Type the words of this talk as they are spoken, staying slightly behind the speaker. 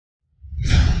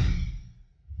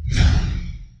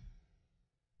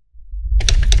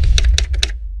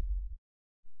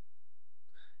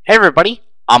Hey everybody,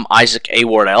 I'm Isaac A.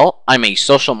 Wardell. I'm a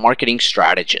social marketing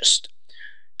strategist.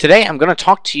 Today I'm going to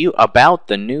talk to you about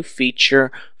the new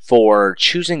feature for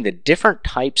choosing the different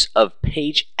types of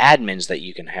page admins that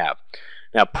you can have.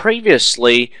 Now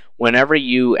previously, whenever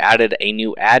you added a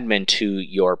new admin to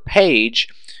your page,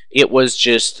 it was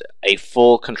just a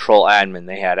full control admin.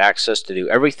 They had access to do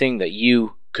everything that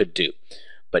you could do,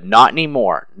 but not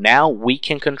anymore. Now we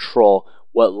can control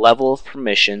what level of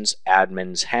permissions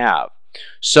admins have.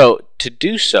 So to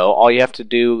do so, all you have to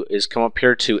do is come up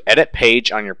here to Edit Page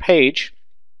on your page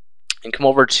and come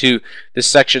over to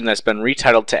this section that's been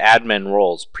retitled to Admin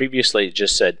Roles. Previously it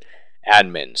just said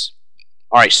Admins.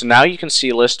 Alright, so now you can see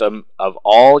a list of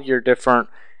all your different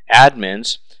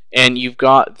admins, and you've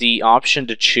got the option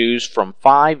to choose from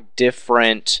 5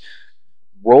 different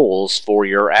roles for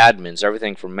your admins.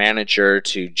 Everything from manager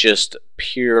to just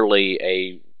purely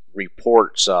a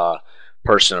reports a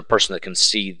person that can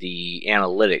see the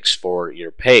analytics for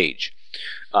your page.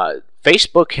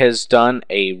 Facebook has done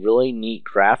a really neat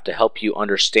graph to help you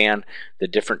understand the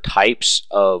different types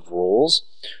of roles.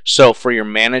 So for your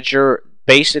manager,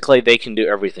 basically they can do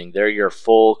everything. They're your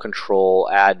full control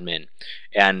admin,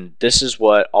 and this is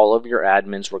what all of your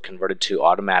admins were converted to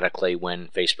automatically when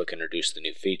Facebook introduced the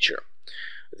new feature.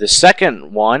 The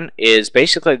second one is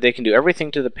basically they can do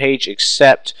everything to the page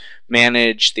except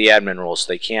manage the admin roles.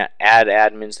 They can't add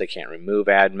admins, they can't remove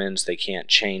admins, they can't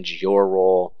change your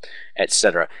role,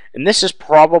 etc. And this is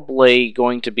probably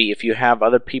going to be if you have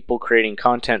other people creating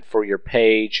content for your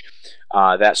page,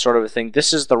 that sort of a thing.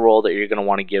 This is the role that you're going to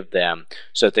want to give them,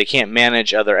 so that they can't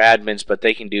manage other admins, but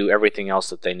they can do everything else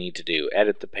that they need to do.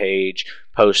 Edit the page,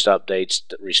 post updates,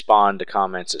 respond to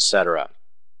comments, etc.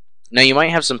 Now you might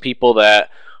have some people that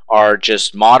are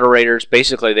just moderators.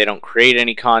 Basically they don't create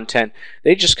any content.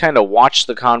 They just kind of watch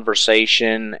the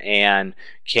conversation and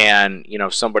can,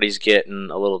 if somebody's getting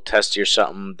a little testy or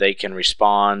something, they can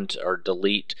respond or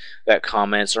delete that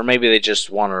comments, or maybe they just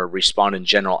want to respond in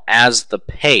general as the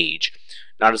page,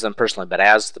 not as them personally, but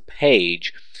as the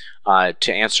page,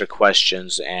 to answer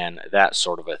questions and that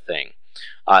sort of a thing.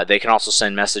 They can also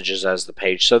send messages as the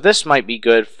page. So this might be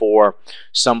good for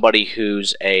somebody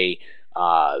who's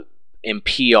in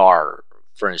PR,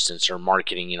 for instance, or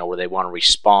marketing, where they want to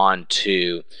respond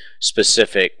to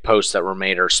specific posts that were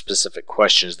made or specific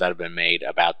questions that have been made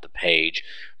about the page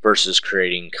versus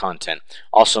creating content.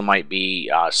 Also might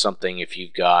be something if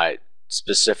you've got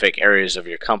specific areas of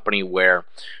your company where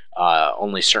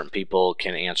only certain people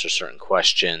can answer certain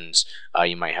questions.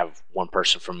 You might have one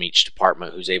person from each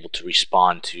department who's able to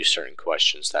respond to certain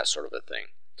questions, that sort of a thing.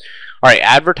 Alright,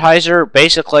 advertiser,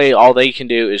 basically all they can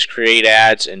do is create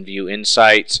ads and view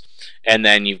insights, and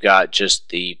then you've got just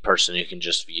the person who can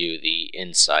just view the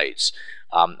insights.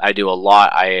 I do a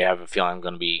lot. I have a feeling I'm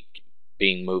going to be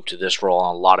being moved to this role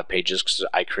on a lot of pages because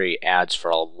I create ads for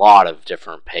a lot of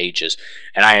different pages,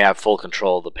 and I have full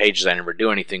control of the pages. I never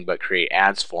do anything but create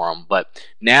ads for them, but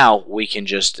now we can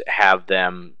just have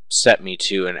them set me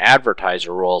to an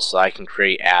advertiser role so I can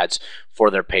create ads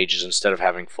for their pages instead of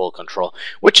having full control,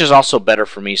 which is also better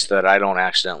for me so that I don't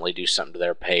accidentally do something to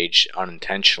their page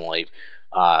unintentionally.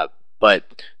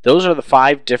 But those are the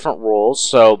 5 different roles,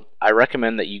 so I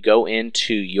recommend that you go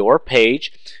into your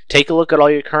page, take a look at all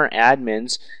your current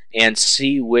admins, and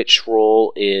see which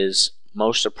role is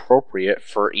most appropriate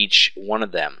for each one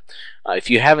of them. If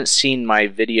you haven't seen my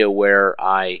video where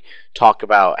I talk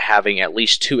about having at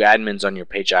least 2 admins on your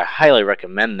page, I highly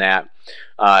recommend that.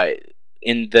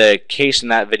 In the case in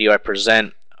that video, I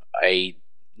present a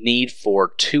need for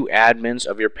 2 admins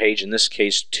of your page, in this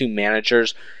case 2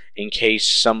 managers, in case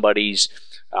somebody's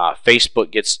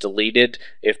Facebook gets deleted.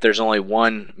 If there's only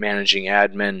one managing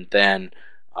admin, then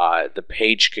the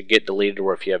page could get deleted,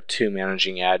 or if you have 2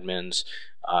 managing admins,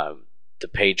 the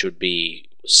page would be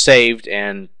saved,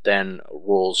 and then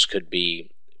roles could be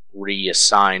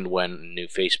reassigned when new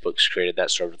Facebook's created,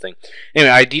 that sort of thing.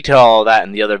 Anyway, I detail all that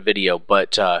in the other video,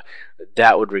 but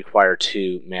that would require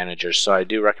 2 managers. So I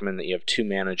do recommend that you have 2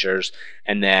 managers,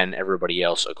 and then everybody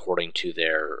else according to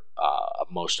their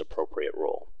most appropriate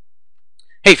role.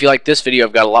 Hey, if you like this video,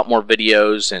 I've got a lot more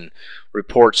videos and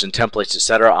reports and templates,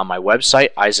 etc. on my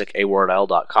website,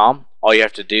 isaacawardell.com. All you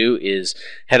have to do is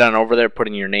head on over there, put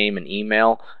in your name and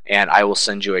email, and I will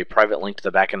send you a private link to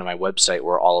the back end of my website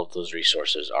where all of those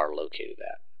resources are located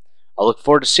at. I look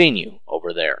forward to seeing you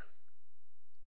over there.